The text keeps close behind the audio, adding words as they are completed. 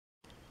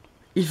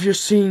if you're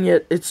seeing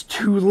it, it's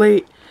too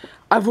late.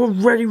 I've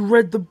already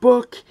read the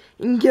book,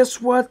 and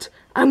guess what?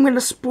 I'm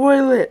gonna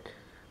spoil it.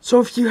 So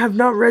if you have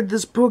not read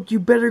this book, you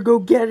better go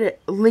get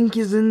it. A link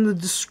is in the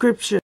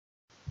description.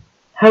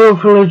 Hello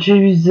fellow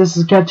Chibies, this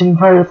is Catching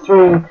Fire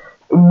 3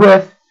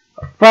 with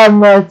Five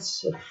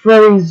Nights at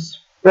Freddy's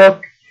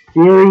book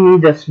theory.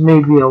 This may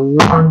be a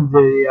long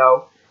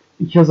video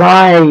because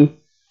I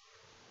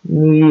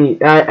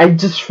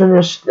just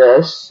finished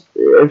this.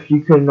 If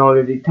you couldn't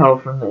already tell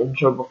from the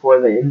intro before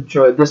the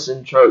intro, this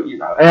intro, you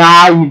know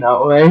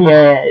what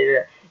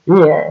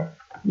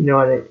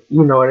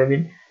I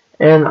mean.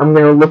 And I'm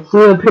gonna look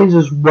through the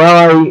pages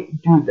while I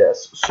do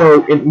this.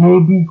 So it may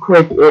be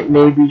quick, it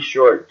may be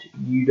short.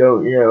 You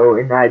don't know,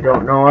 and I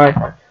don't know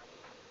either.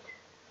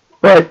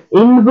 But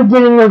in the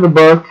beginning of the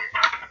book,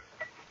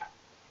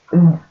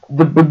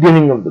 the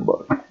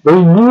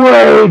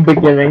very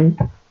beginning,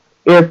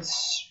 it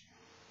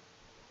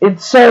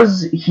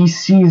says he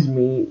sees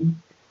me.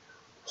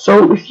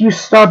 So if you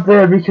stop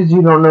there because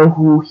you don't know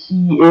who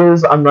he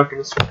is, I'm not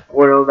gonna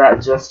spoil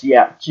that just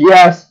yet.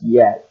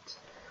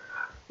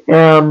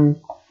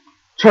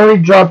 Charlie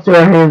dropped to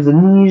her hands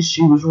and knees.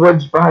 She was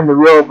wedged behind the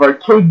rail of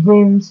arcade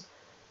games,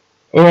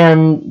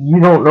 and you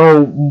don't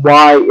know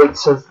why it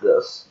says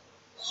this.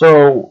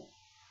 So,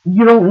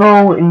 you don't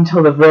know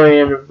until the very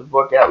end of the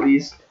book, at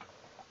least.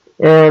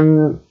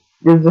 And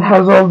it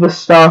has all this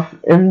stuff,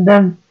 and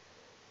then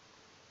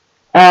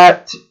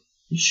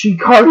she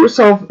caught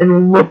herself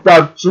and looked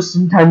up just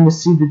in time to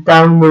see the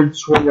downward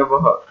swing of a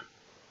hook.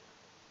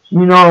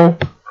 You know,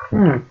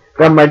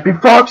 that might be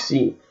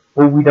Foxy.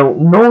 Well, we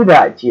don't know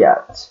that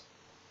yet.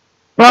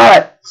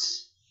 But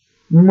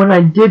when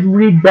I did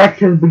read back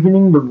to the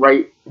beginning to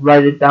write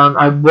it down,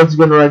 I was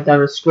going to write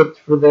down a script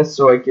for this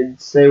so I could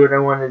say what I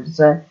wanted to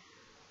say.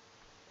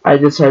 I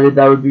decided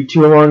that would be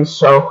too long,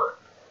 so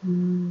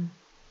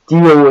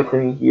deal with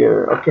me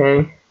here,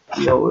 okay?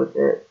 Deal with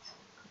it.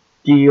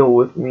 Deal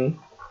with me.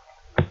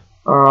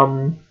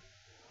 So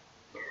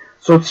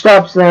it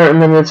stops there, and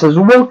then it says,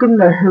 "Welcome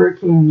to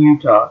Hurricane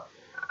Utah."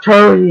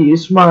 Charlie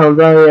smiled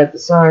at the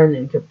sign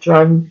and kept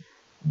driving.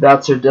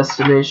 That's her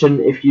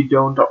destination, if you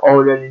don't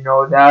already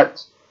know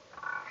that.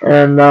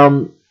 And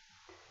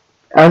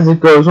as it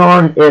goes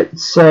on, it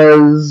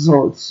says,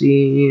 let's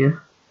see,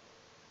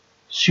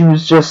 she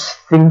was just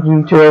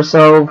thinking to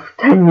herself,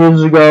 10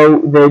 years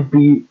ago they'd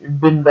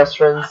been best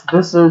friends.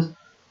 This is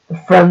the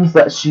friends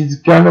that she's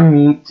gonna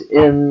meet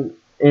in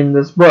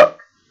this book.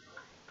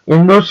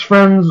 And those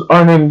friends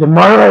are named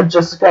Mara,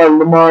 Jessica,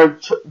 Lamar,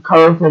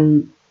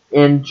 Carlton,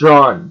 and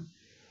John.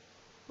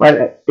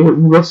 But it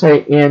will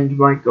say, and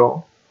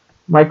Michael.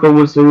 Michael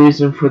was the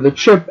reason for the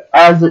trip,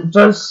 as it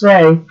does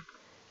say.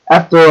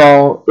 After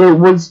all, it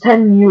was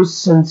 10 years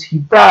since he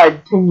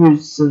died, 10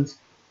 years since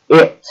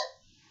it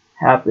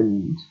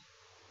happened.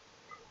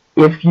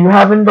 If you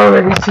haven't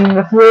already seen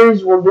the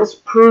theories, well, this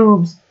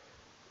proves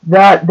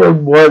that there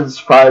was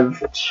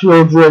 5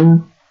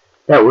 children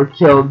that were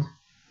killed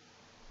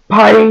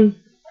by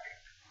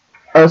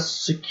a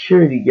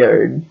security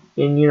guard.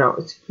 And you know,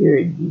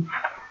 security.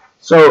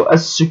 So, a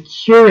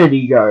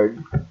security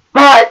guard.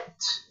 But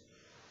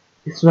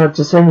it's not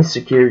just any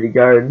security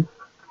guard.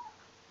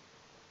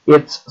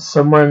 It's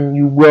someone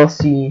you will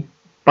see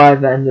by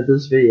the end of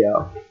this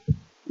video.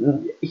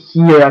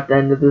 Here at the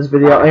end of this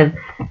video. And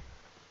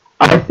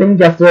I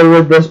think after I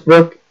read this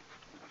book,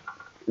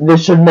 they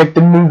should make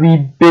the movie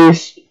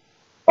based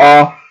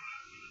off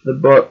the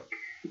book.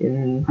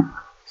 And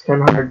it's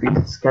kind of hard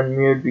because it's kind of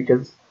weird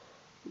because,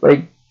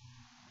 like,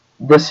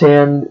 this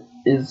hand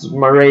is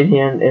my right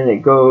hand and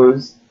it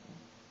goes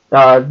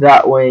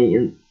that way,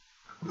 and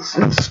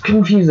it's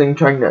confusing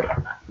trying to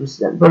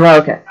understand, but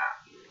okay.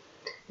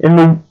 And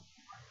then,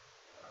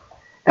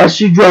 as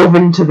she drove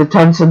into the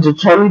town center,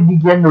 Charlie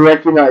began to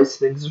recognize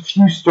things. A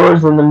few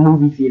stores in the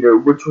movie theater,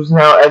 which was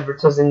now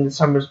advertising the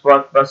summer's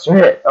blockbuster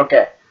hit.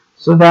 Okay,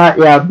 so that,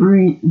 yeah,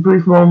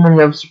 brief moment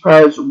of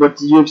surprise. What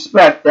did you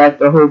expect? That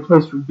the whole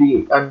place would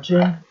be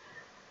unchanged?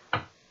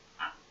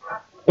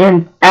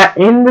 And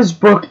in this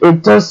book,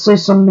 it does say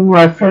something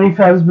like Freddy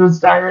Fazbear's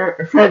Diner,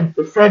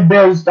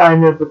 Fredbear's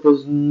Diner, but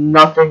there's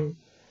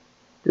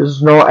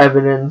no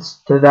evidence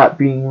to that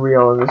being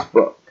real in this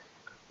book.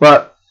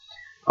 But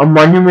a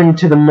monument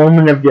to the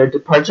moment of their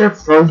departure,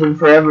 frozen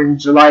forever in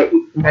July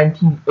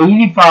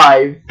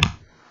 1985.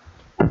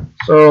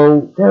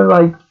 So they're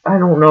like, I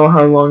don't know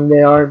how long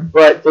they are,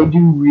 but they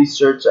do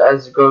research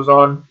as it goes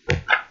on.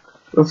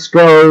 Let's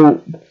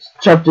go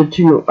chapter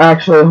 2.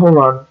 Actually, hold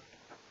on.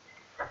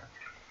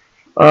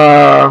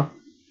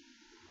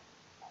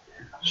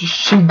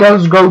 She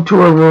does go to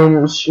her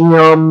room. She,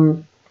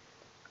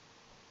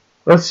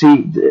 let's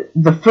see,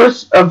 the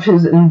first of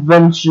his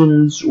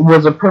inventions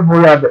was a purple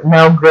rabbit,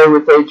 now gray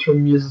with age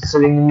from music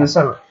sitting in the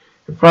summer.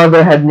 Her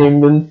father had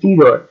named him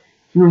Theodore.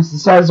 He was the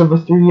size of a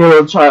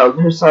 3-year-old child,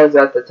 her size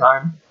at the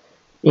time,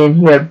 and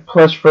he had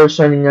plush fur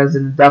shining as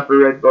in a dapper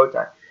red bow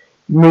tie.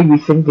 You may be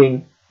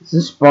thinking, is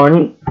this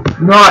Bonnie?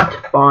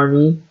 Not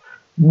Bonnie.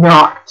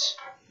 Not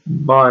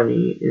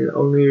Bonnie. The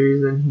only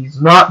reason he's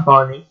not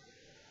Bonnie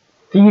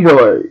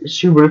Theodore.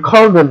 She would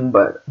call him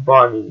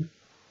Bonnie.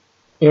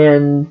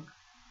 And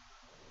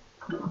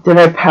did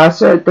I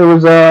pass it? There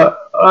was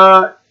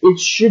it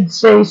should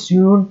say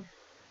soon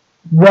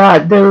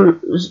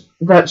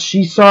that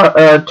she saw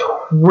a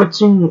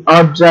twitching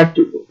object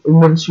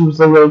when she was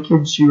a little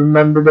kid. She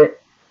remembered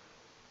it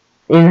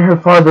in her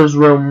father's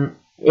room,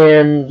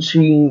 and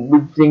she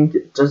would think,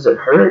 does it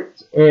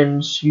hurt?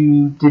 And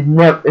she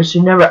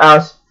never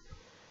asked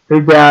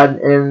her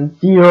dad, and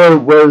Theo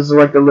was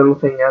like a little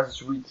thing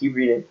as we keep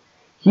reading.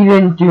 He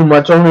didn't do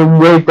much, only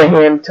waved a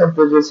hand,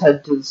 tilted his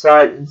head to the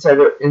side, and said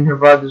in her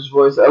father's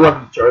voice, I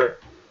love you, Charlie.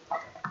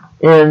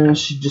 And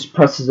she just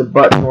presses a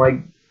button like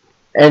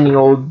any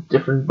old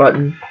different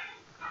button,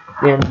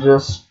 and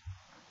just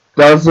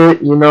does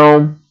it, you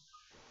know.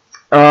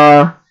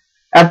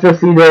 After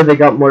Theodore, they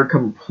got more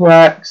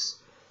complex.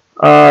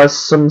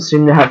 Some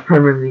seem to have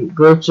permanent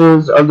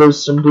glitches,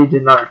 others simply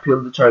did not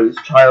appeal to Charlie's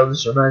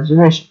childish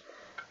imagination.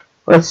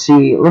 Let's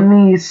see, let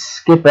me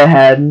skip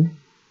ahead.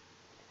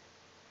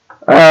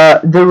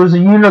 There was a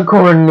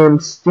unicorn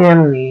named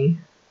Stanley.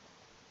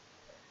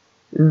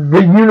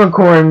 The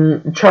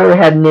unicorn Charlie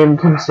had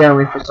named him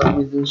Stanley for some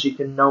reason she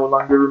can no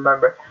longer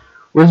remember,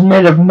 was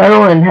made of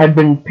metal and had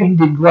been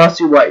painted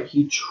glossy white.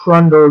 He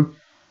trundled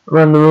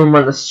around the room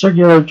on a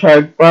circular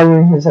track,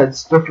 bobbing his head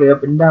stiffly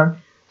up and down.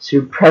 She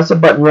would press a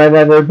button right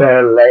at her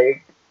bare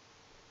leg.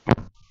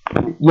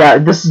 Yeah,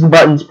 this is the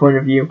button's point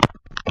of view.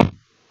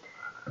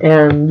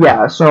 And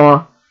yeah,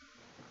 so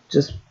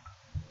just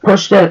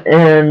pushed it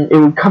and it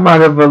would come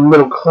out of a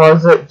little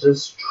closet,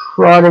 just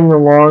trotting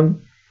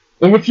along.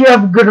 And if you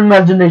have a good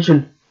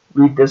imagination,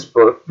 read this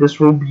book. This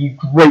will be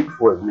great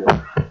for you,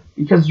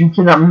 because you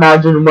cannot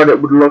imagine what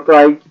it would look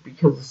like,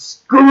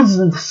 because it goes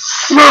into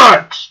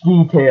such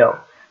detail.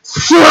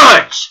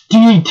 Such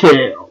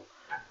detail!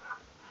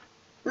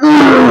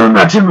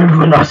 Maximum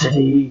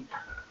velocity!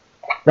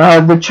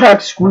 The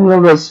track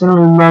squealed as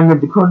suddenly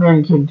rounded the corner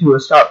and came to a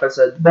stop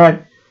beside the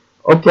bed.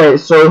 Okay,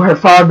 so her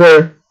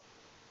father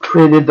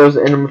created those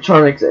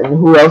animatronics, and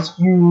who else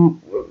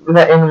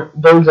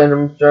those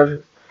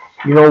animatronics?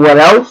 You know what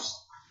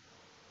else?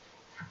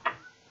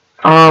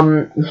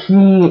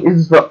 He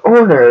is the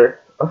owner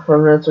of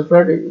FNAF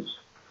Freddy's.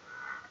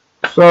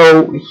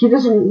 So he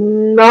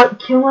doesn't not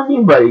kill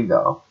anybody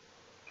though.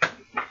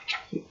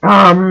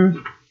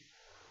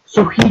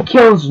 So he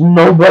kills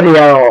nobody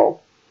at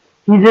all.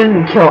 He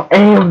didn't kill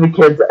any of the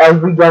kids. As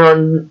we get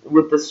on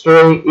with the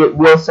story, it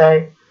will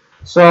say.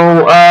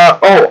 So,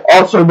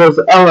 also there's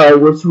Ella,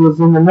 which was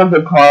in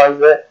another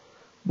closet,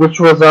 which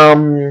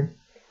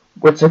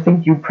I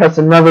think you press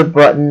another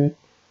button,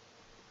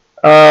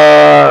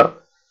 and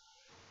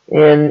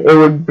it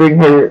would bring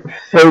her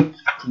fake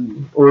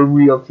tea, or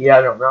real tea,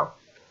 I don't know.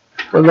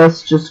 But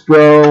let's just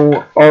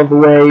go all the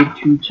way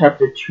to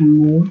chapter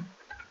 2.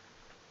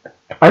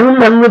 I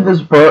remember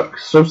this book,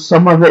 so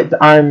some of it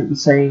I'm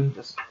saying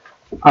just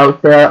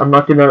out there. I'm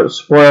not gonna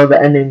spoil the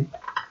ending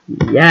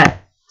yet.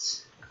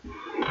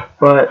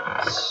 But,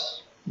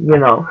 you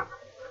know.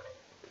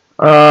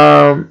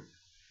 Oh,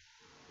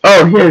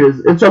 here it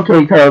is. It's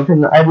okay,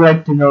 Carlton. I'd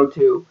like to know,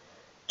 too.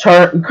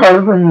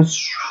 Carlton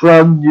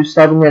shrugged,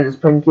 stopping at his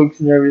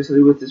pancakes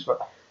nervously with his foot.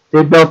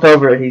 They built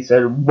over it, he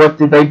said. What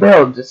did they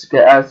build?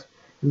 Jessica asked.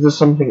 Is there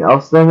something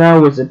else there now?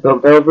 Was it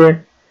built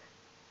over?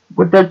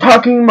 What they're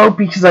talking about,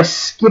 because I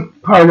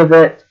skipped part of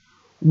it,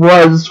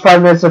 was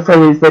Five Nights at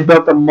Freddy's. They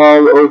built a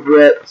mall over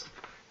it,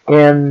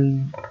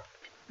 and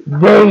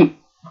they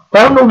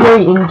found a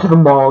way into the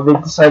mall. They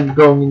decided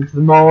going into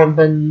the mall, and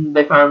then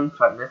they found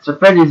Five Nights at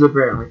Freddy's,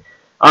 apparently.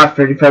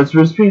 Freddy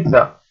Fazbear's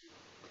Pizza.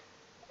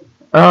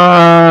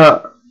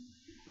 Now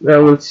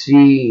let's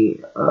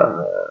see.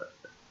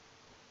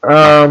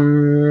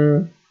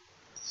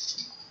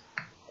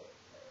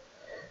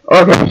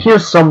 Okay,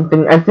 here's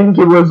something. I think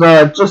it was,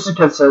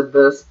 Jessica said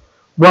this.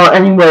 Well,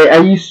 anyway, I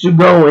used to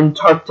go and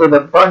talk to the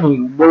bunny.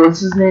 What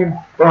was his name?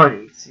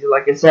 Bunny. See,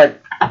 like I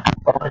said,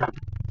 Bunny.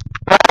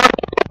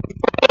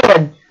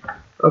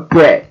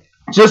 Okay,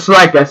 just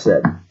like I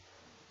said.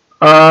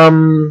 I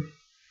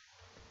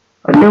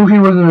knew he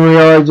wasn't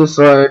real. I just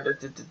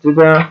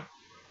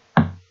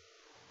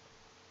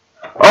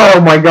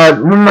Oh my God!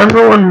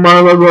 Remember when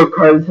Marla wrote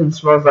Carlton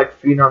smells like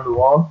feet on the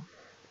wall?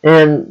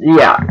 And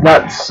yeah,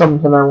 that's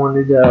something I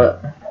wanted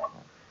to.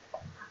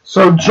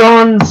 So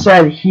John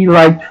said he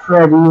liked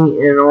Freddy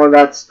and all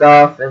that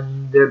stuff,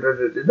 and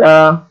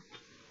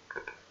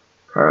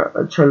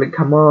Charlie,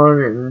 come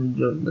on, and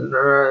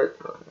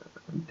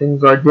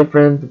things are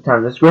different. The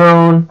town has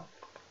grown.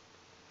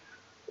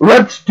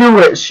 Let's do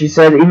it, she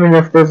said. Even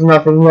if there's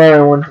nothing there,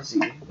 I want to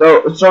see.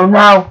 So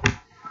now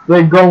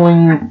we're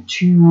going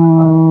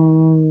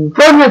to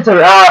Five Nights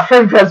at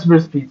Freddy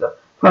Fazbear's Pizza.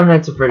 Five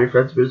Nights at Freddy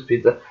Fazbear's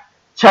Pizza.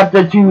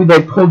 Chapter 2,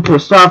 they pulled to a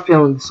stop,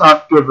 feeling the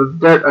soft grip of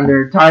dirt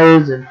under their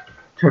tires, and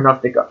turned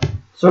off the car.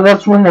 So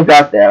that's when they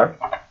got there.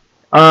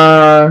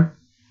 And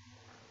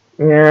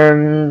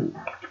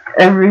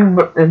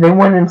they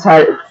went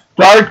inside. It's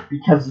dark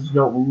because there's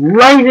no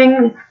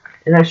lighting,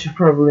 and I should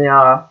probably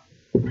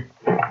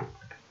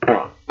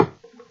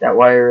that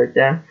wire right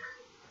there.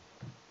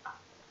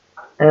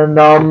 And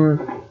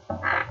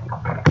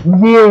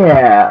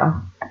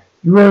yeah,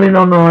 you really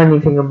don't know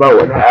anything about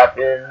what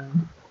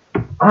happened.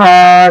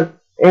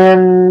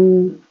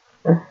 And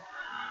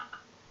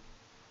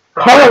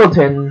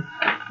Carlton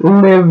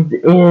lived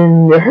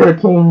in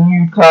Hurricane,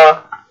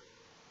 Utah,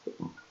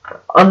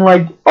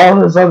 unlike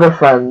all his other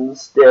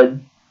friends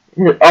did.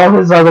 All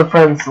his other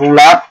friends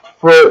left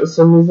for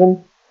some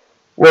reason.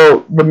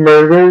 Well, the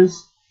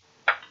murders,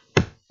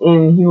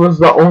 and he was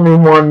the only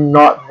one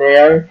not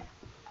there.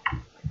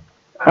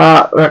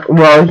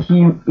 Well,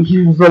 he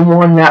was the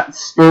one that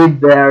stayed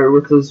there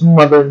with his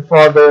mother and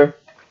father.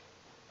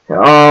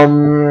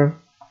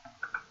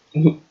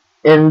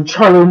 And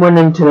Charlie went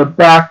into the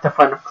back to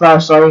find a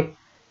flashlight,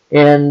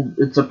 and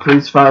it's a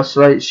police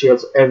flashlight. She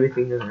has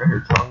everything in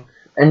her trunk.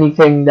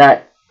 Anything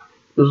that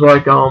is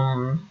like,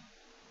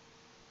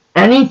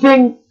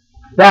 anything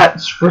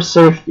that's for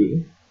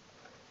safety.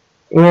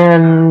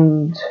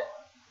 And,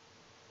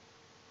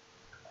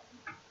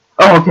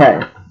 oh,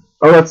 okay.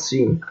 Oh, let's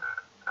see.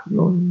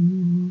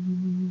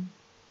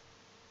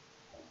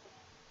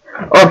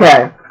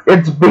 Okay.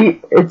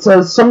 It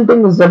says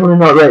something is definitely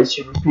not right.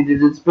 She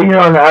repeated, it's bigger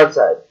on the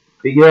outside.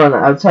 Bigger on the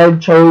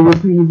outside, Charlie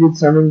repeated,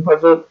 something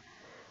puzzled.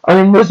 I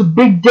mean, there's a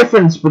big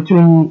difference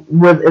between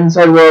where the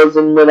inside was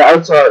and where the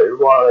outside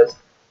was.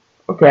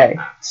 Okay,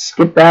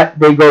 skip that.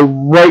 They go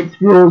right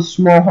through a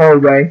small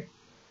hallway.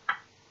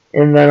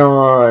 And then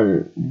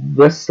on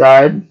this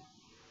side,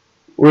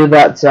 or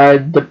that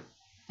side,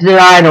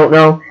 I don't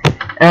know.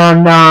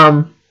 And,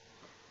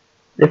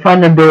 they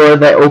find a door,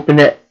 they open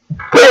it.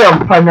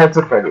 Bam! Five Nights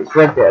at Freddy's,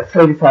 right there.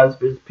 35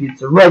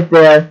 Pizza, right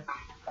there.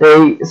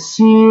 They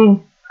see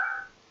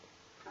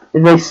it.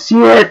 They see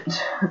the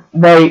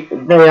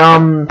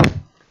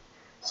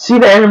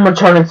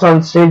animatronics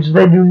on stage.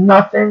 They do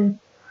nothing,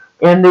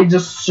 and they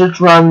just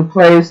search around the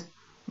place,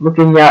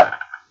 looking at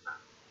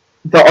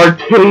the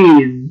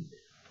arcade,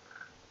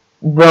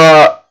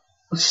 the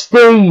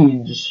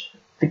stage,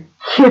 the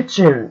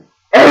kitchen,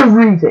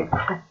 everything.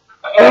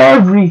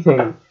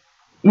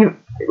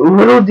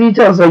 Little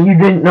details that you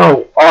didn't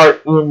know are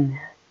in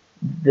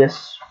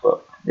this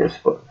book,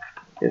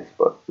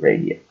 right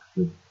here.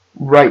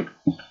 Right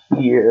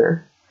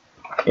here.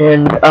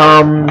 And,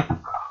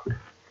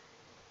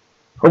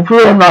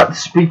 hopefully I'm not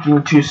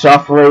speaking too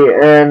softly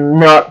and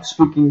not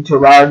speaking too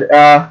loud.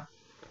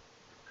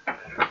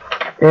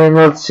 And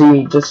let's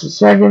see, just a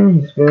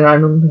second. I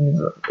don't think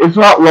it's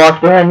not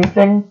locked or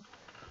anything.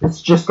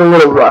 It's just a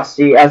little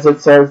rusty, as it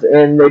says,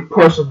 and they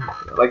push and,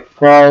 like,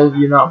 fall,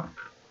 you know.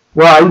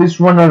 Well, at least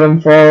one of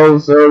them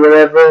falls or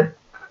whatever.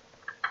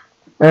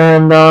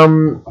 And,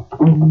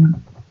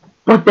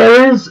 but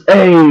there is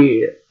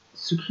a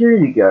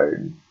security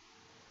guard.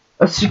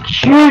 A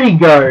security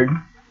guard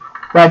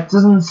that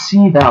doesn't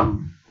see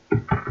them.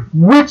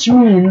 Which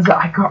means,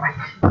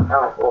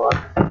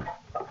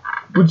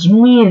 which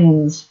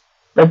means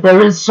that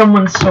there is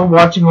someone still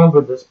watching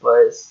over this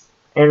place.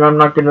 And I'm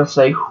not gonna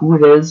say who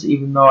it is,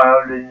 even though I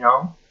already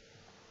know.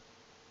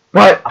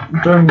 But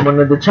during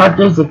one of the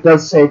chapters, it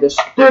does say there's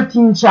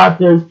 13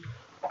 chapters.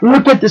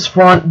 Look at this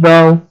font,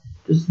 though.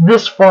 There's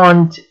this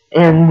font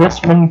and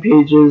this many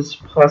pages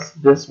plus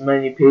this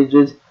many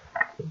pages,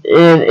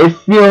 and it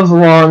feels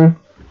long.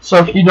 So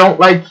if you don't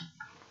like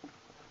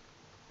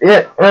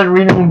it and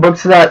reading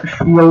books that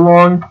feel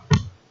long,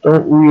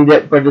 don't read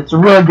it. But it's a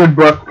really good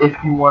book if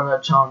you want to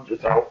challenge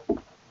yourself.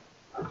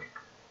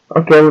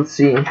 Okay, let's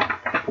see.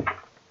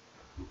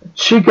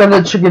 Chica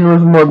the chicken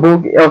was more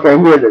bulky. Okay,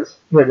 here it is.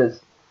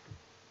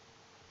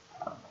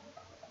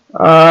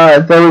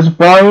 There was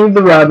Barney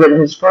the rabbit.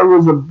 His fur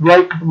was a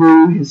bright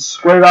blue. His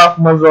squared-off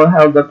muzzle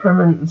held a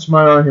permanent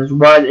smile on his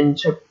wide and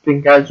checked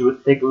pink eyes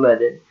with thick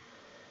leaded.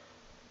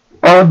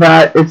 All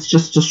that, it's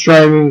just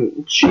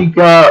describing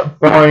Chica,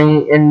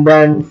 Barney, and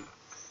then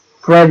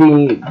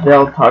Freddy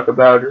they'll talk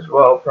about as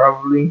well,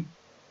 probably.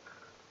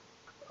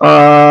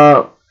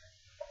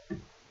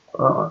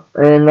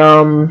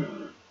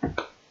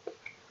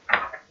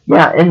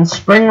 Yeah, and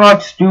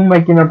Springlocks do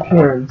make an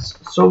appearance.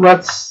 So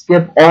let's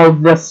skip all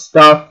this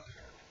stuff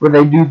where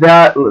they do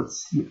that.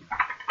 Let's see.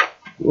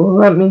 Well,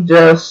 let me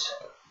just...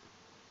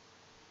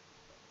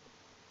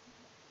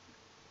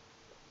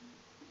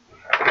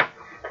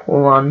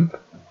 Hold on.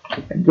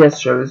 I guess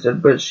Charlie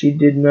said, but she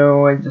did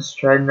know. I just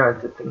tried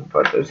not to think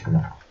about those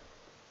things.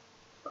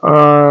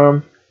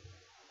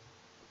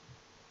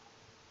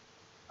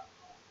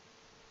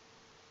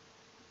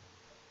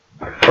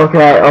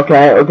 Okay,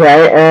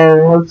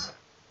 and let's...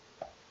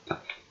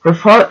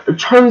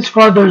 Charlie's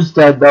father's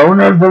dead. The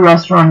owner of the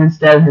restaurant is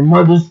dead. Her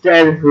mother's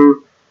dead.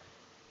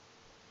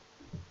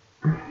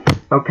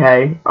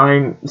 Okay,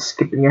 I'm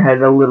skipping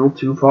ahead a little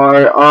too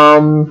far.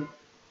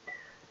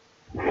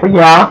 But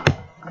yeah.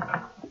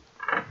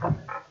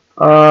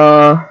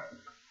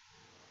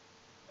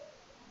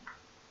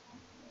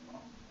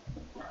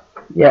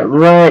 Yeah,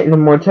 right. The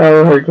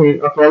mortality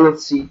hurricane. Okay,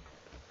 let's see.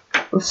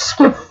 Let's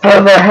skip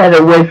further ahead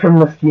away from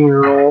the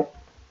funeral.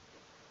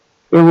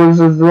 It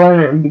was as though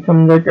it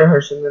become like a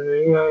hearse and then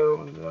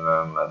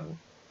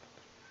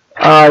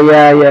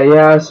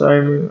yeah,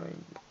 sorry.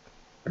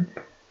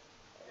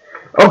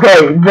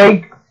 Okay,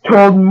 they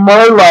told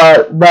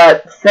Marla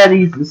that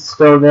Fetties is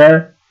still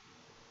there,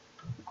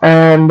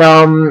 and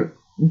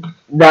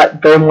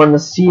that they want to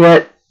see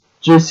it.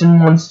 Jason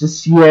wants to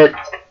see it.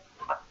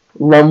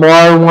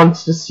 Lamar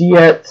wants to see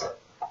it.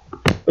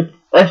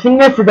 I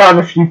think I forgot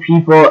a few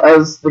people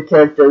as the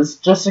characters.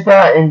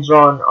 Jessica and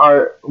John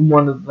are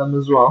one of them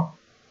as well,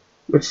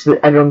 which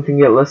I don't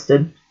think get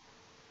listed.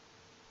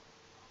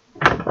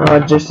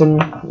 Jason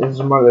is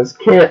Marla's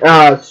kid,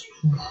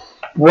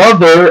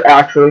 brother,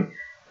 actually.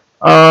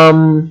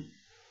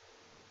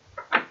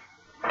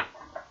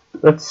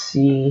 Let's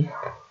see.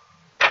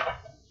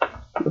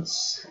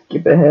 Let's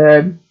skip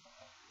ahead.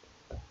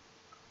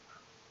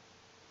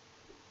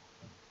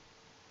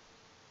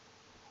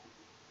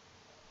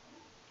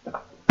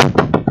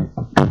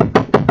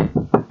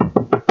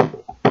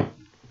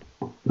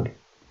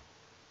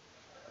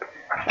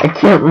 I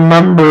can't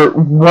remember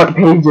what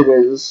page it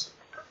is.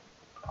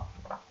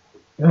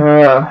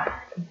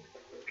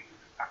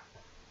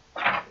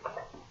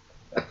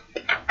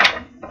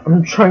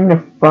 I'm trying to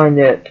find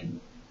it.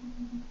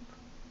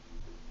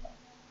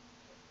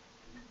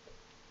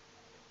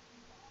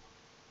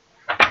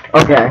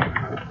 Okay.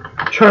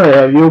 Charlie,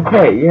 are you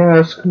okay?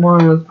 Yes, come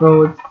on, let's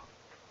go.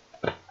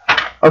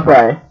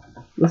 Okay.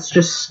 Let's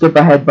just skip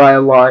ahead by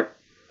a lot.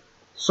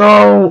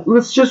 So,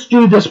 let's just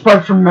do this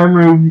part from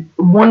memory.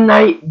 One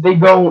night, they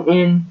go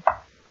in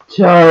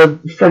to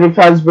Freddy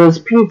Fazbear's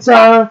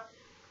Pizza,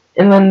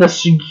 and then the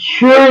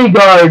security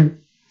guard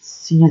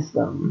sees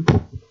them.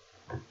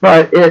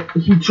 But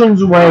he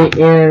turns away,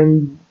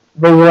 and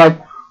they were like,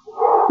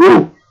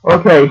 "Whew,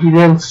 okay, he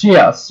didn't see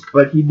us,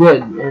 but he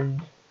did,"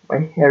 and my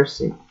hair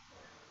see.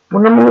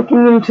 When I'm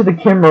looking into the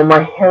camera,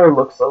 my hair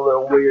looks a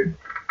little weird,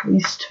 at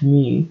least to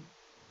me.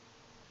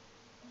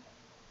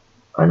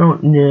 I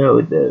don't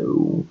know,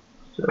 though.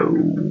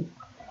 So,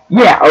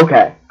 yeah,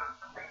 okay.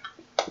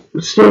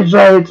 Stage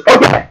lights.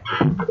 Okay,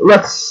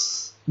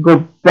 let's go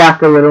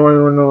back a little. I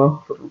don't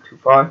know, a little too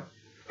far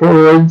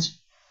forwards.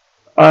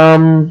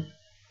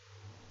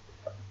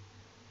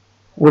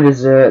 What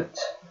is it?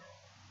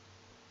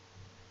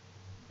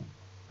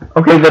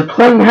 Okay, they're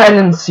playing hide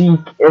and seek,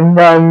 and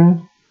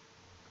then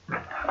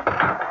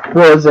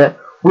what is it?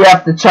 We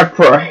have to check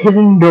for a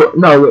hidden door.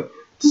 No, wait.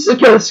 To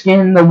secure,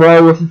 scan the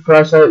wall with a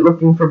flashlight,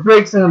 looking for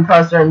breaks in the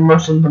plaster, and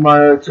motion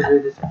tomorrow to do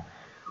this.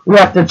 We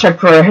have to check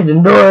for a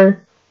hidden door.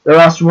 The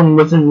last one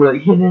wasn't really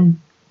hidden.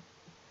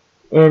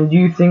 And do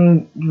you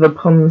think the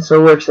plumbing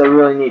still works? I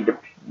really need to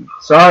pee.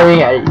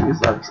 Sorry, I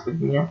was not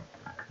expecting it.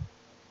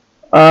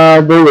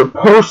 They were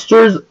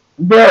posters.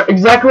 They're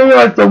exactly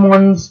like the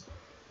ones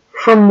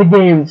from the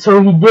game.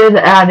 So he did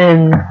add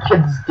in,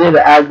 kids did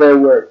add their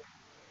work.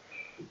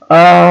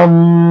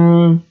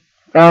 Found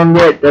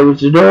it. There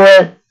was a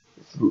door.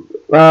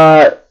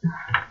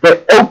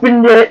 They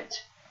opened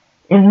it,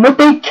 and what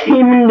they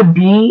came in to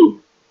be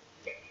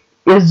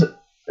is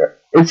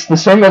it's the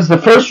same as the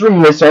first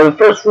room they saw. The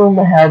first room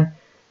had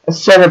a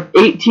set of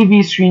 8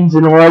 TV screens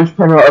and a large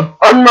panel of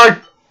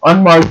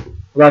unmarked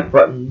black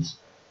buttons.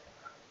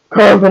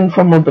 Carl then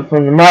fumbled to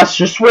find the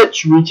master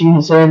switch, reaching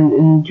his hand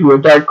into a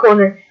dark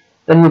corner.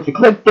 Then with a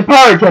click, the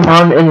power came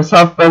on, and a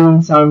soft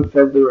buzzing sound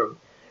filled the room.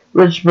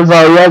 Rich,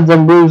 bizarre reds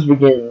and blues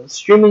began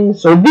streaming.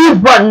 So these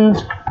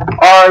buttons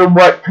are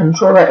what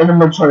control the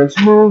animatronics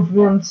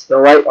movements, the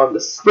light on the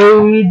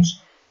stage,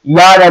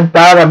 yada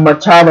dada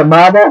machada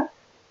mada.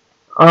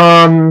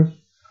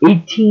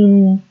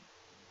 18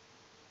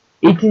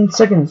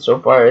 seconds so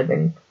far, I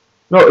think.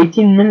 No,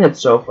 18 minutes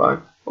so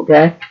far.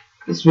 Okay,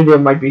 this video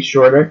might be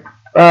shorter.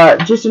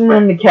 Jason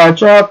ran to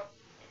catch up.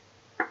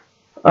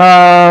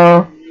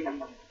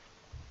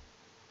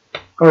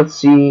 Let's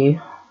see.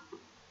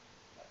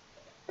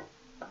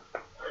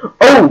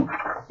 Oh,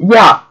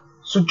 yeah.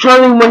 So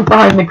Charlie went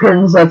behind the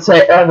curtains that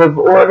say out of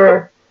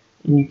order,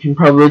 and you can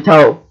probably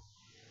tell.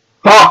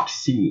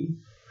 Foxy.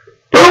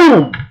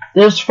 Boom!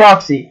 There's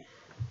Foxy.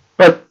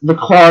 But the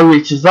claw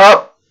reaches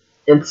up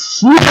and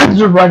snaps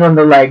her right on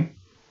the leg.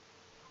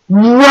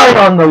 Right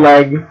on the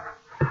leg.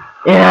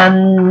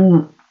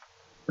 And,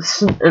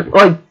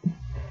 like,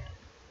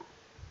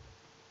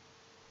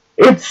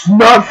 it's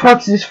not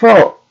Foxy's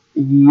fault.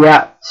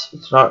 Yet.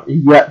 It's not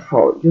yet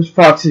fault. It's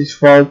Foxy's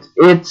fault.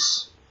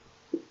 It's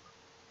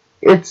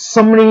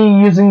somebody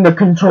using the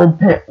control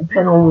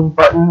panel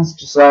buttons,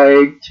 just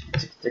like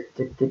tick, tick,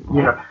 tick, tick,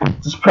 you know,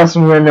 just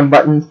pressing random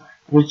buttons.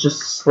 It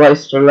just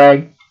sliced her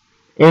leg.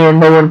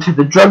 And they went to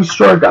the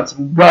drugstore, got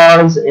some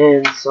gauze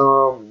and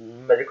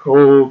some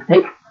medical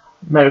tape.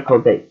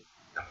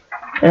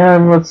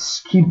 And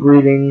let's keep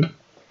reading.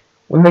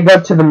 When they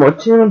got to the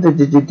motel,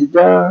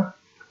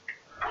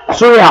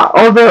 So yeah,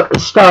 all the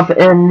stuff,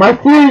 and my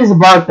theories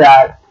about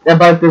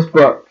this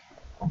book,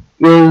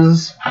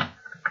 is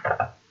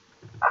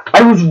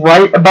I was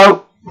right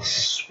about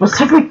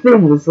specific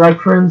things,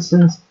 like for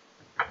instance,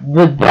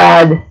 the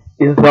dad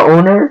is the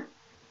owner.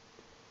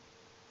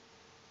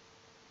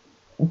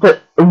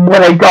 But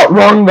what I got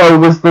wrong though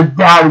was the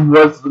dad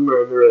was the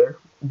murderer,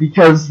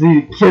 because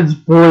the kids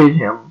bullied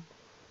him.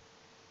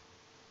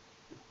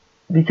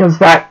 Because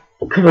that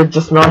could have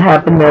just not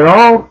happened at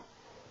all.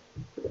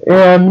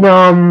 And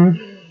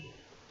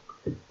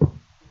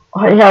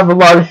I have a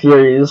lot of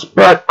theories,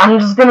 but I'm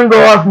just gonna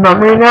go off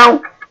memory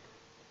now.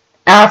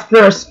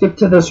 After I skip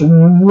to this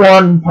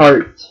one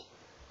part,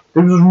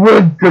 there was a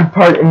really good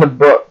part in the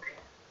book,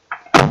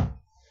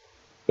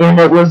 and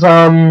it was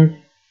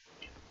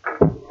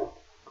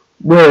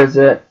where is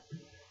it?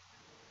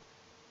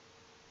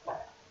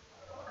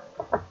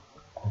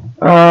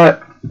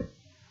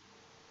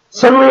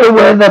 Suddenly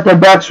aware that their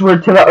backs were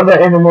to the other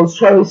animals,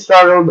 Charlie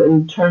startled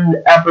and turned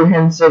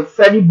apprehensive.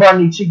 Freddy,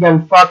 Bonnie, Chica,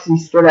 and Foxy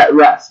stood at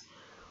rest,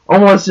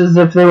 almost as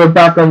if they were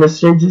back on the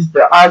stages.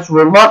 Their eyes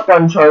were locked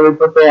on Charlie,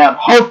 but they had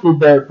halted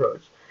their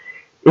approach.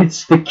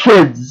 "It's the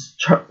kids,"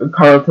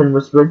 Carlton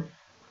whispered.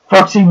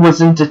 "Foxy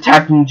wasn't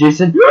attacking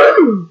Jason."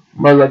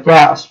 Marla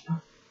gasped.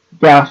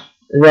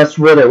 That's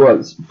what it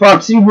was.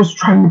 Foxy was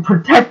trying to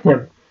protect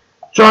him.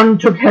 John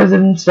took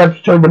hesitant steps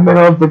toward the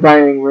middle of the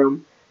dining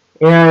room,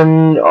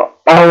 and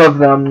all of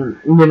them,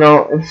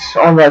 it's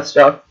all that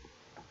stuff.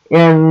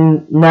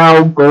 And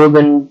now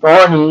Golden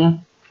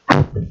Bonnie,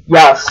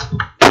 yes,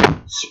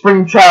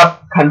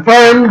 Springtrap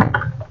confirmed,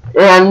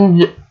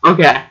 and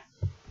okay.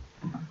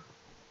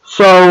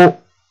 So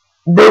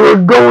they were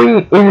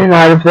going in and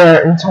out of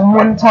there until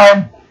one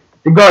time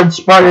the guard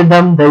spotted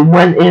them. They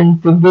went in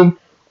thinking,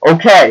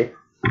 okay,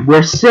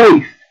 we're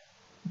safe.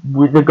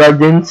 The guard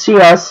didn't see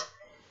us.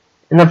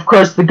 And of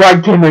course the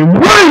guard came in.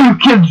 "What are you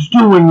kids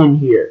doing in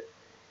here?"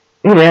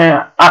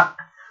 "Yeah, oh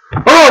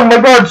my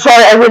god,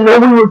 sorry, I didn't know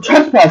we were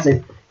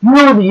trespassing." "You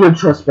know that you're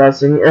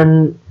trespassing,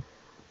 and,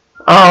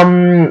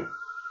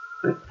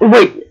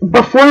 wait,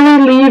 before we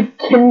leave,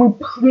 can we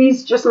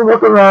please just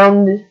look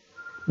around?"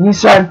 And he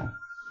said,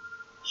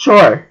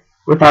 "Sure,"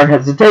 without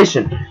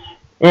hesitation.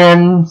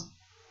 And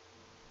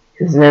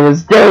his name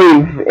is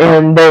Dave,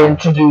 and they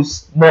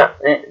introduced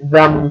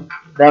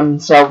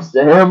themselves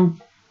to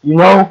him,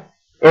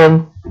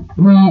 and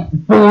he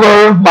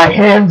blurred my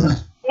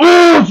hands.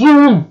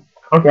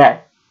 Okay,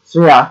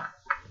 so yeah.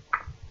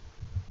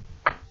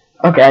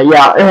 Okay,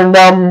 yeah, and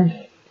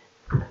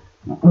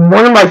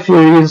one of my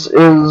theories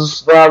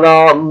is that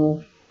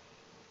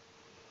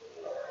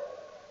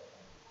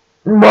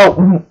well,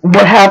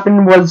 what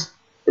happened was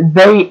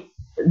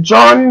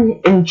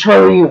John and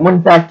Charlie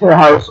went back to the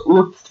house,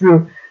 looked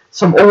through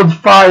some old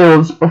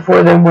files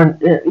before they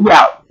went,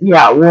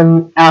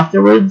 when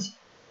afterwards,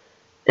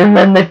 and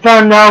then they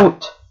found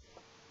out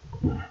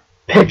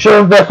picture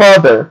of their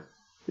father,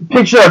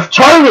 picture of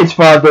Charlie's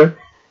father,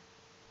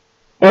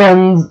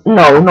 and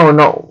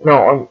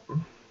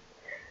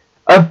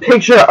a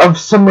picture of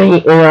somebody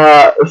in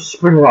a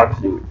Springlock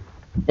suit,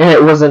 and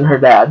it wasn't her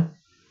dad.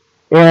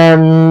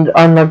 And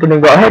I'm not gonna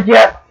go ahead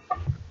yet.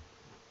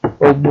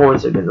 Oh, what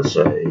was I gonna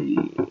say?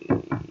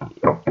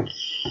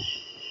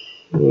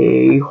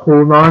 Okay,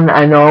 hold on.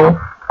 I know.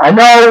 I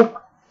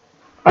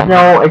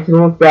can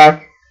look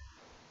back.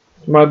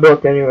 It's my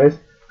book, anyways.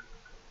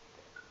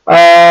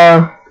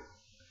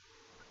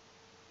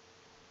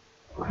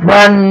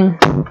 Then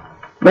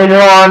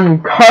later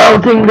on,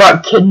 Carlton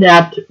got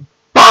kidnapped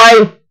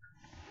by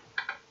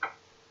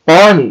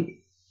Bonnie,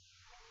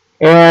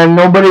 and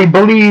nobody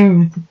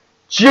believed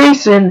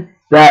Jason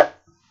that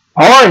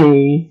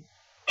Bonnie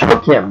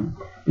took him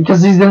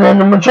because he's an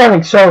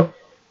animatronic. So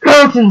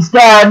Carlton's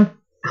dad,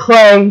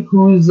 Clay,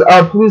 who's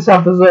a police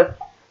officer,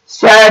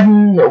 said,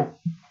 "No,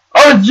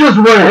 it's just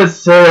one of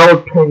his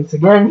sales pranks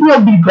again.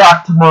 He'll be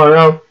back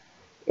tomorrow."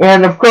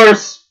 And of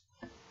course,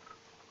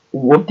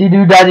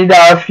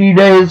 whoop-de-doo-da-de-da, a few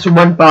days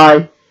went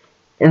by,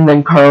 and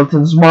then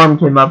Carlton's mom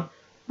came up.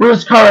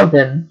 "Where's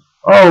Carlton?"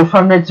 "Oh,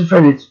 Five Nights at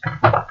Freddy's."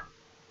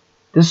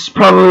 This is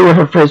probably what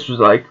her face was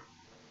like.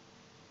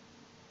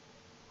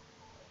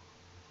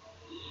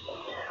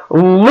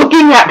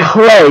 Looking at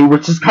Clay,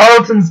 which is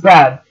Carlton's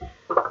dad,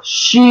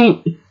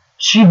 she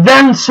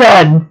then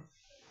said,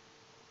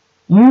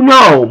 you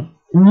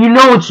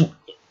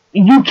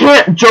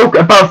can't joke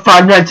about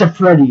Five Nights at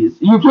Freddy's.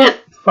 You can't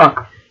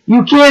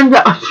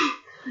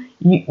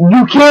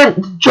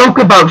joke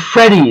about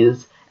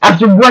Freddy's.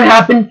 After what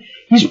happened,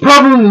 he's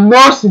probably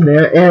lost in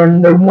there,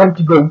 and they went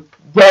to go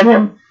get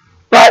him.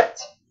 But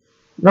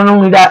not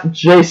only that,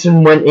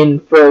 Jason went in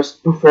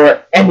first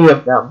before any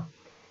of them.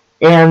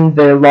 And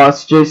they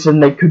lost Jason.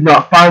 They could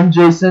not find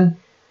Jason.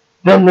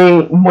 Then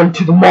they went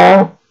to the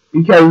mall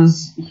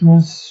because he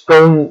was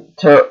going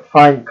to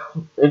find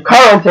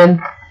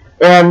Carlton,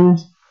 and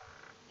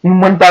he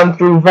went down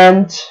through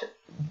vent.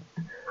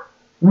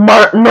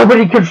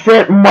 Nobody could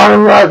fit.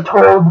 Marla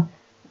told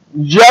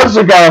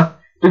Jessica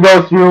to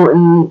go through,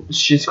 and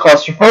she's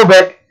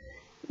claustrophobic,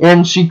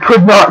 and she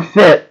could not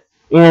fit.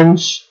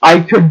 And I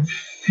could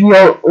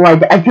feel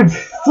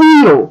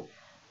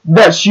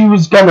that she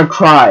was gonna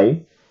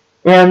cry.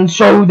 And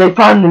so they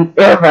found an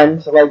air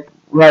vent, like,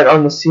 right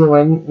on the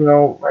ceiling,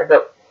 right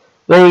up.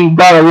 They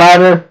got a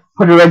ladder,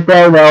 put it right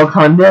there, they all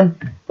climbed in.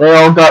 They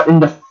all got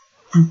into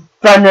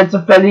Five Nights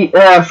at Freddy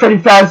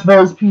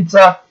Fazbear's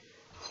Pizza,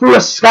 through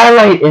a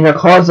skylight in a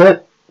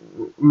closet.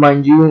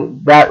 Mind you,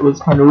 that was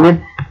kind of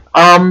weird.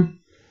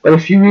 But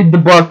if you read the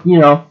book,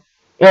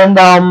 And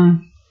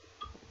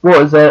what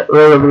was it?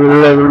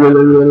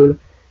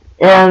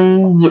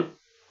 And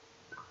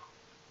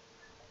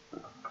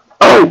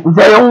oh,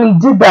 they only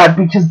did that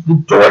because the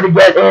door to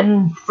get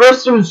in,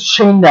 first it was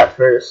chained at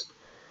first.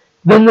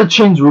 Then the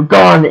chains were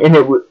gone, and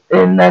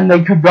then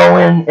they could go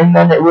in, and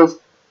then it was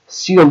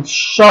sealed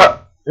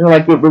shut,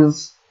 like it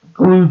was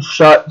glued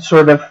shut,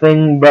 sort of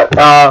thing, but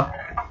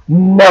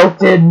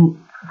melted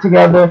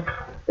together.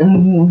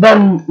 And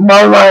then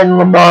Marla and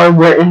Lamar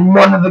were in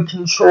one of the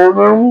control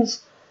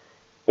rooms,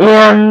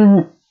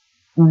 and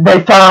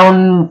they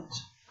found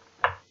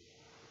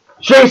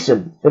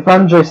Jason.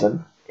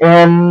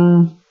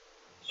 And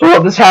so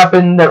what this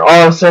happened, then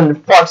all of a sudden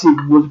Foxy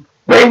was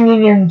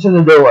banging into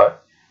the door,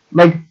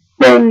 like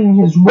banging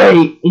his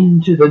way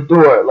into the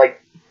door,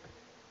 like,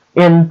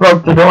 and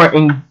broke the door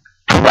and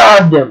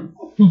grabbed him.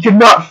 He could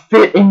not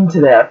fit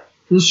into there.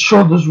 His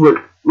shoulders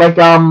were like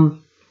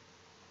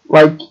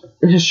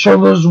his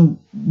shoulders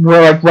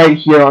were like right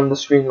here on the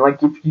screen.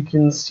 Like if you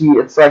can see,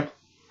 it's like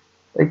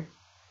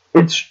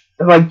it's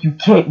like you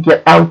can't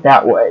get out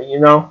that way, you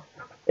know.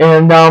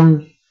 And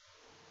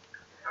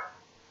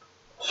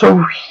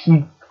so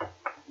he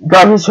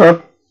got his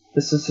hook.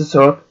 This is his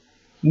hook.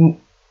 He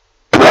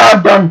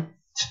grabbed on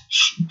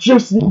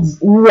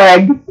Jason's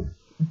leg.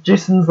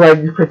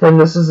 Pretend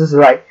this is his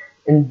leg,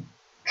 and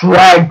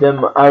dragged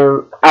him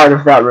out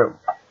of that room.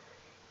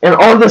 And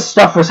all this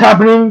stuff was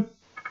happening,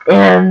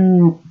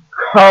 and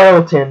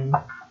Carlton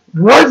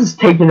was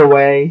taken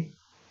away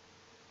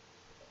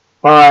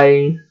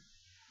by,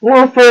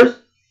 well, first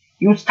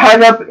he was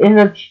tied up in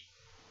a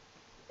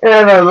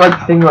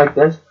like thing like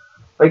this,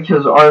 like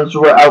his arms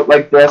were out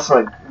like this,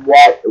 like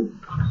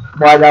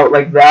wide out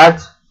like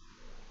that,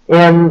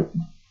 and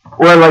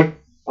or like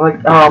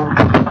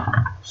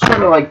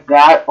sort of like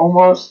that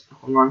almost.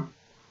 Hold on,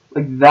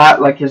 like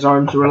that, like his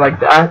arms were like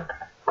that,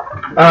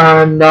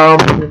 and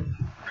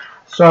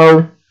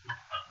so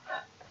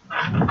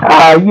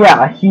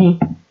yeah, he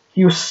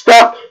was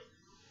stuck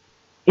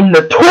in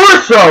the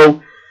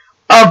torso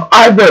of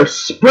either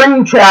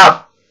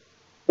Springtrap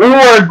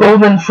or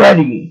Golden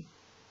Freddy,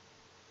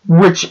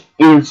 which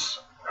is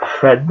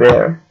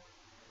Fredbear,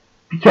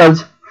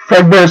 because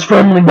Fredbear's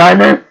Family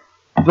Diner,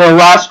 the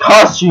last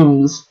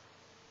costumes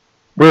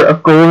were a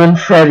Golden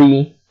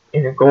Freddy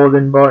and a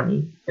Golden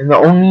Barney, and the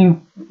only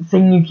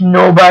thing you can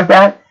know about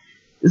that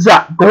is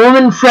that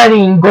Golden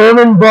Freddy and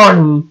Golden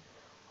Barney,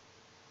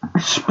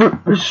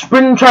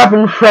 Springtrap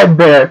and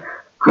Fredbear,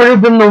 could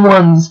have been the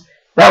ones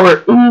that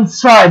were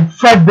inside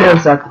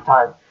Fredbear's at the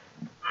time.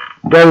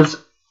 There's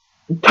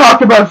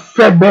talk about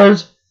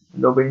Fredbear's,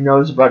 nobody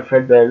knows about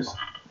Fredbear's.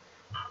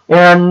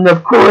 And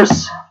of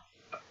course,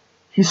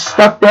 he's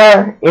stuck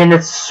there, and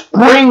it's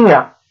spring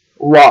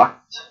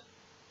locked.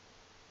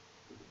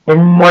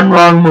 And one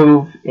wrong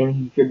move, and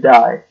he could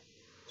die.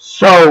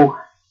 So,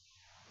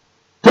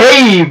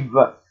 Dave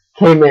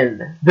came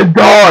in. The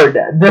guard,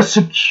 the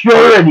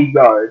security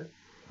guard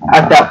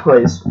at that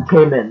place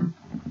came in.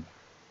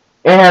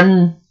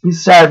 And he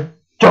said,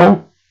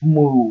 "Don't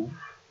move.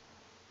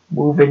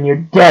 Move and you're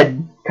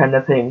dead," kind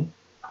of thing.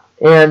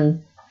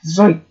 And he's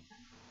like,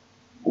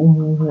 who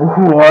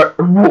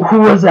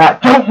was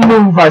that? "Don't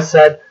move," I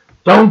said.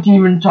 "Don't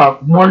even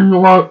talk. One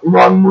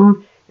wrong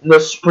move and the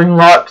spring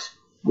locks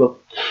will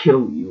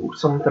kill you."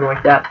 Something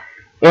like that.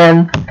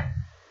 And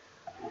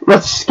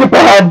let's skip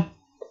ahead.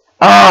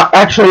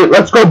 Actually,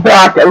 let's go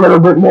back a little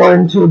bit more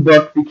into the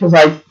book because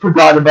I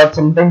forgot about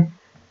something.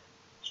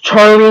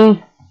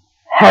 Charlie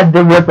had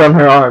the whip on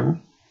her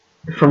arm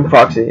from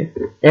Foxy,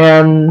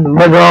 and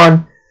later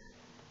on,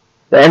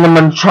 the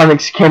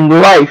animatronics came to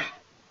life.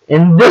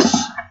 And this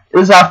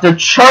is after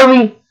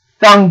Charlie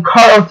found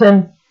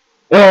Carlton,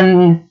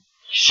 and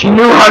she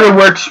knew how to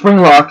work spring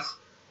locks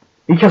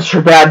because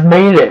her dad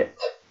made it.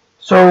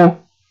 So,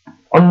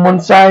 on one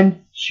side,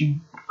 she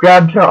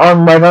grabbed her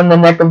arm right on the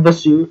neck of the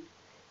suit,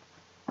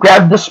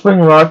 grabbed the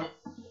spring lock,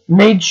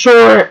 made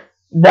sure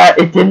that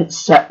it didn't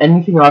set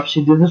anything off.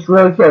 She did this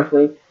really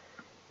carefully,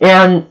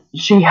 and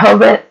she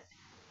held it,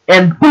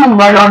 and boom,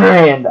 right on her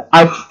hand.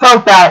 I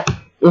felt that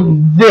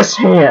in this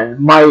hand,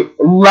 my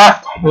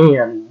left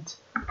hand.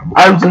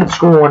 I was in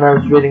school when I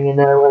was reading, and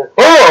I went,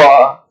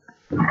 "Oh!"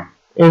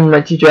 And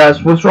my teacher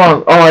asked, "What's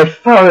wrong?" "Oh, I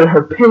felt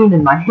her pain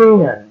in my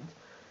hand."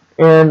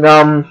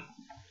 And,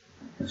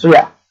 so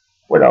yeah,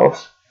 what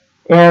else?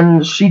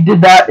 And she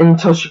did that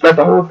until she got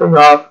the whole thing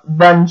off.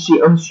 Then she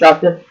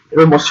unstrapped it. It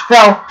almost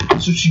fell,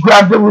 so she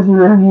grabbed it with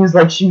her knees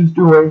like she was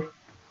doing.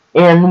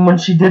 And when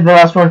she did the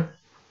last one,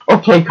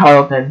 "Okay,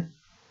 Carlton,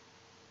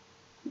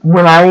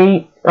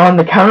 on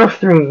the count of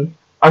 3,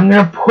 I'm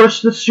going to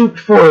push the suit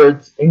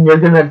forwards, and you're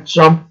going to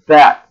jump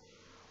back.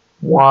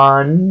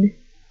 1,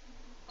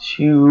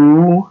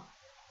 2,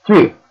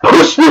 3.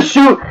 Push the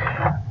suit!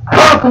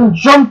 Carlton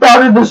jumped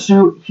out of the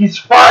suit. He's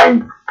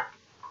fine.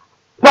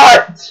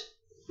 But,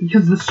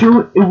 because the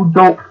suit, it would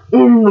go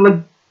in,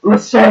 like,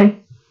 let's say,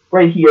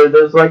 right here.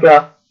 There's like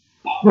a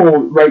hole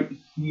right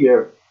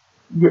here.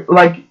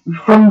 Like,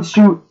 from the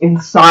suit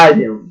inside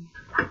him,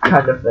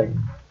 kind of thing.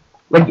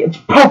 Like, it's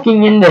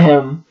poking into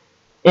him.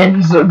 and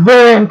he's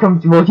very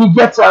uncomfortable. He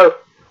gets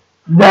out,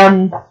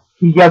 then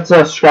he gets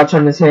a scratch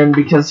on his hand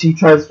because he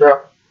tries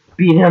to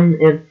beat him,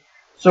 and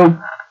so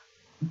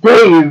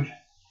Dave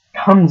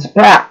comes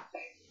back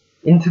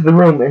into the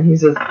room, and he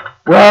says,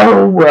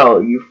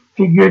 well, you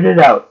figured it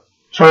out.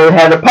 Charlie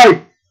had a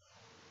pipe,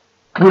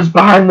 was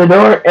behind the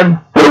door, and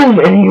boom,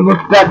 and he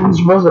looked back and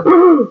he was like,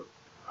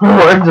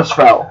 and just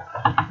fell.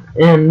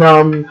 And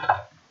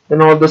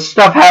then all this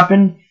stuff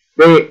happened.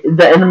 The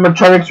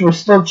animatronics were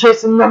still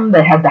chasing them.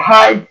 They had to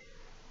hide.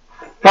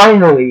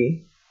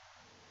 Finally,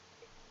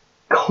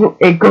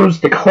 it goes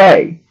to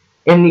Clay,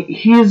 and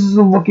he's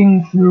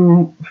looking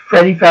through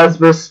Freddy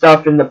Fazbear's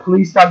stuff in the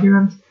police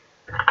documents.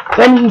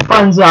 Then he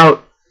finds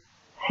out,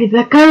 hey,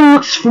 that guy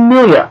looks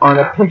familiar, on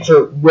a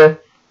picture with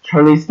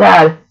Charlie's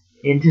dad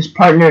and his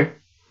partner,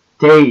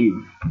 Dave.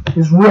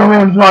 His real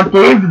name's not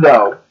Dave,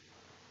 though.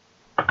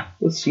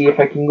 Let's see if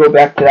I can go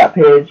back to that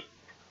page.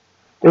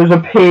 There was a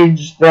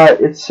page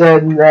that it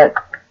said that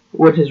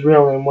what his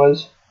real name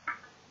was.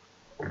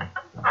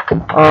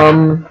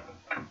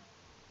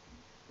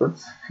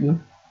 Let's see.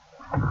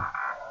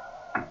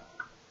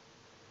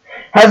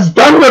 Has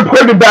Dunn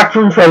reported back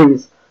from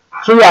Freddy's?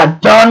 So yeah,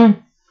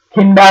 Dunn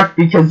came back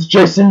because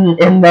Jason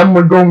and them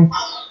were going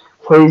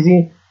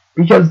crazy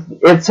because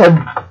they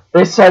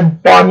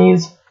said Bonnie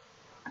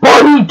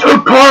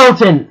took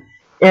Carlton,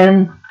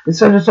 and they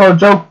said it's all a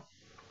joke.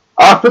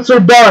 Officer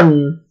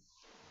Dunn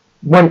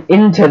went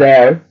into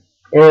there,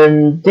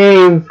 and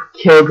Dave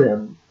killed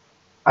him.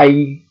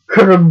 I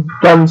could have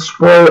done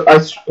I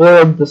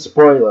spoiled the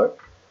spoiler.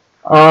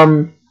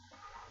 And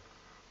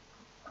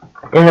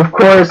of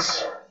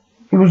course,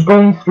 he was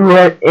going through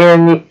it,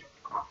 and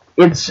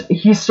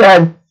he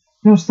said,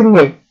 he was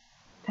thinking,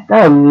 that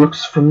guy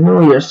looks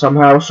familiar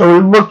somehow, so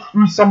he looked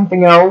through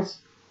something else,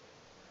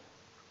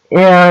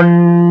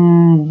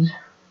 and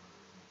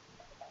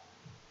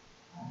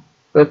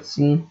let's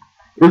see,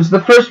 it was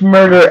the first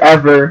murder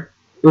ever,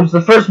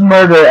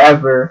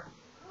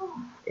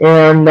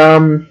 and,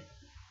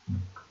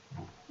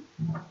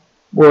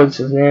 what was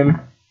his name?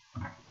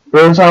 It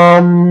was,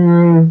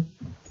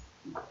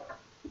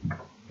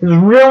 his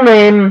real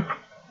name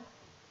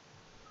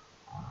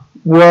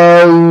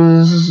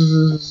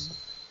was...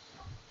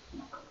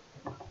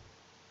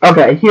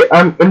 Okay, here,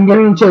 I'm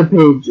getting to the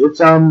page. It's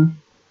on...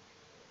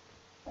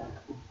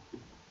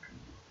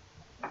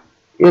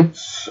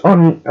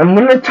 I'm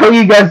gonna tell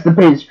you guys the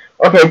page.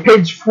 Okay,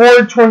 page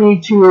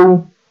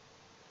 422,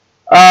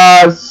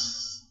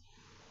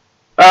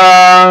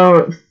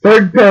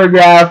 third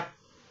paragraph,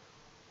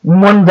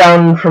 one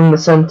down from the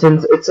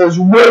sentence. It says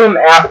William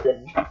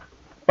Afton.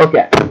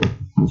 Okay,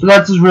 so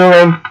that's his real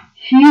name.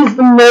 He's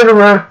the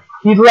murderer.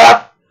 He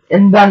left,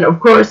 and then,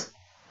 of course...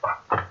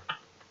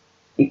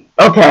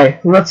 Okay,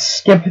 let's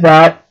skip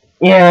that,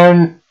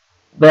 and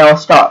they all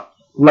stopped.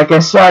 Like I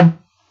said,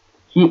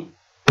 the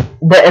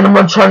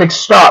animatronics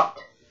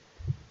stopped,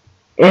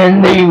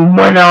 and they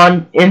went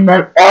on, and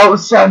then all of a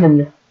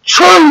sudden,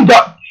 Charlie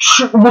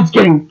was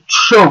getting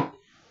choked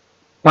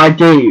by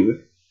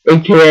Dave,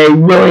 aka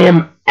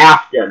William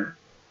Afton.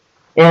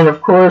 And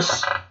of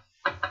course,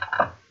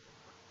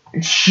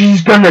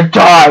 she's gonna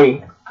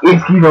die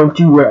if you don't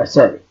do what I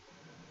say.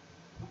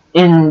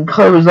 And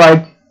Claire was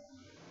like,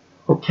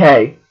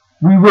 okay,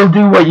 we will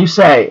do what you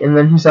say. And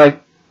then he's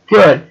like,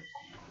 good.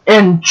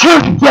 And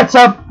Charlie gets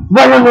up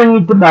right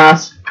underneath the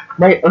mask.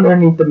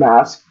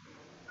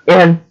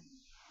 And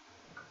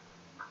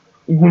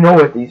you know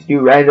what these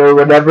do, right? Or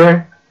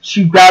whatever.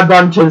 She grabbed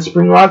onto the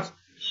spring locks.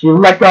 She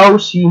let go.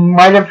 She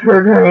might have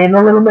hurt her hand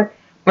a little bit.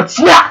 But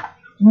snap!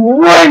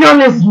 Right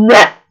on his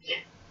neck.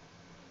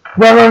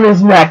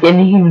 And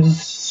he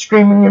was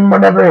screaming and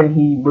whatever. And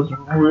he was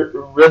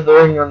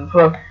writhing on the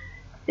floor.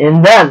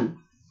 And then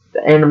the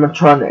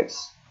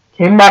animatronics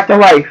came back to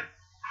life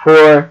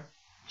for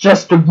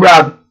just to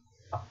grab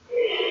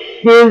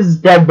his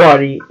dead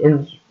body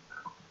and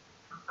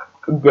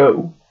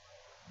go.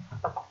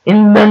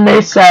 And then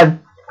they said,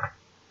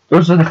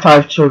 those are the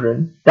 5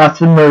 children. That's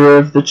the murder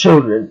of the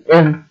children.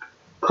 And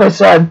Clay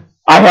said,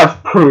 I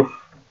have proof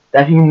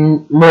that he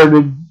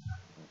murdered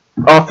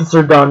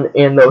Officer Dunn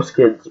and those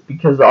kids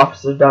because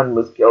Officer Dunn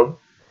was killed.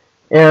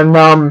 And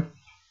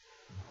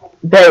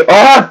they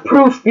all have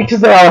proof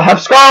because they all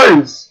have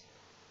scars.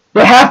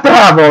 They have to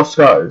have all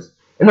scars.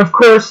 And of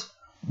course,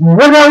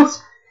 what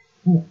else?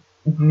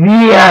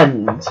 The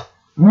end.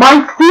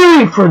 My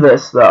theory for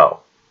this, though.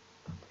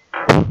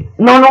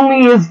 Not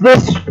only is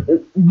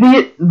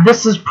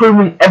this is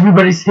proving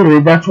everybody's theory.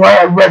 That's why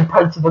I read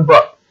parts of the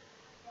book.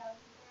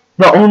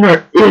 The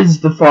owner is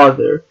the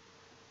father.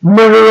 The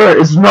murderer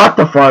is not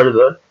the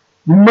father.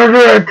 The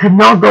murderer could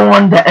not go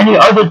on to any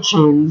other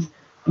chains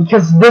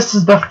because this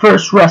is the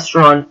first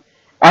restaurant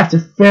after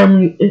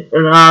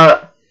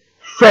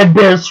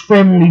Fredbear's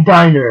Family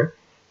Diner.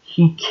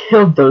 He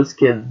killed those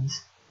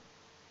kids.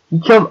 He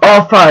killed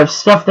all 5,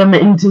 stuffed them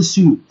into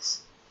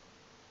suits.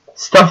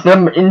 Stuffed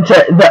them into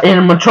the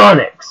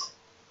animatronics.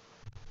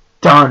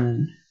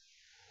 Done.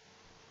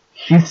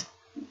 He's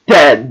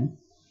dead.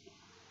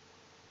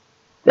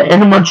 The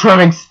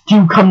animatronics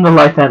do come to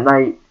life at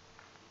night,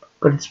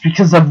 but it's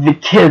because of the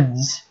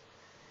kids.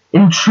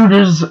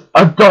 Intruders,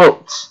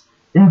 adults.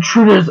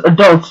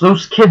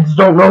 Those kids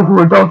don't know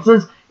who adults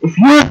is. If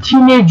you're a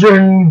teenager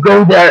and you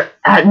go there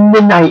at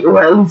midnight,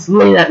 or at least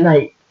late at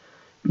night,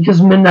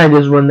 because midnight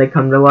is when they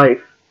come to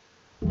life,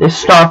 they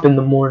stop in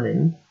the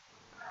morning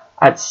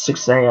at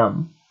 6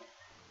 a.m.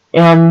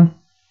 And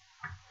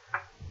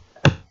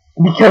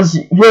because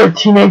you're a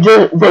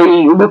teenager,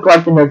 they look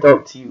like an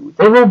adult to you.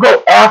 They will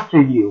go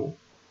after you,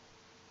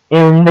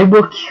 and they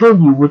will kill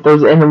you with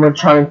those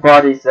animatronic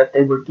bodies that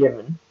they were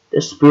given.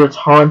 Their spirits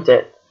haunt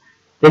it.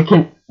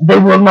 They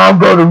will now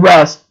go to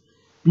rest,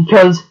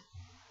 because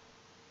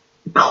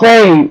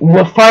Clay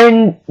will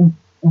find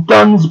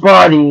Dunn's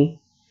body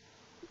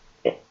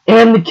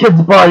and the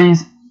kids'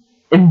 bodies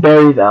and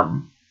bury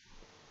them.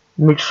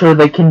 Make sure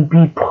they can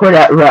be put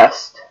at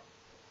rest.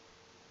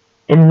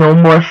 And no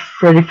more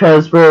Freddy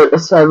Fazbear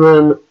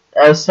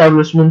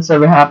establishments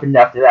ever happened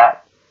after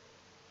that.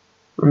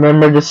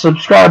 Remember to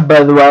subscribe,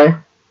 by the way.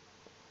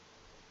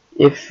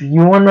 If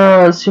you want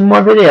to see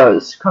more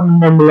videos,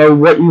 comment down below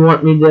what you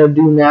want me to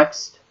do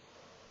next.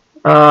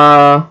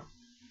 Hope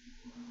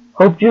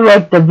you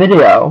liked the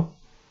video.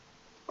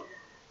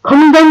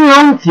 Comment down your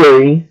own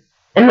theory,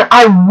 and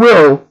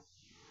I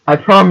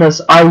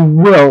promise I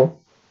will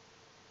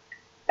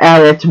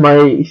add it to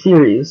my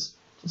theories.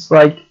 Just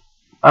like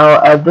I'll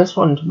add this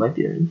one to my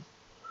theories.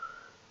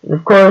 And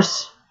of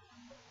course,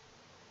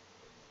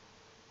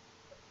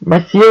 my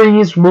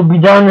theories will be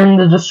down in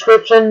the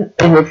description,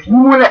 and if you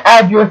want to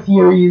add your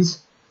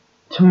theories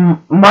to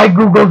my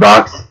Google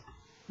Docs,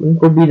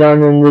 link will be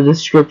down in the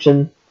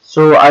description,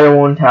 so I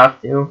won't have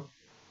to.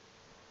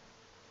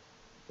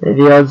 May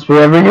the odds be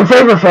ever in your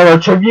favor, fellow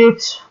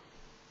tributes.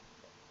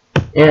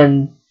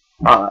 And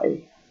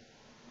I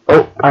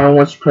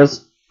almost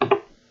pressed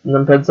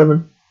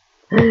 7.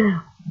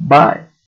 Bye.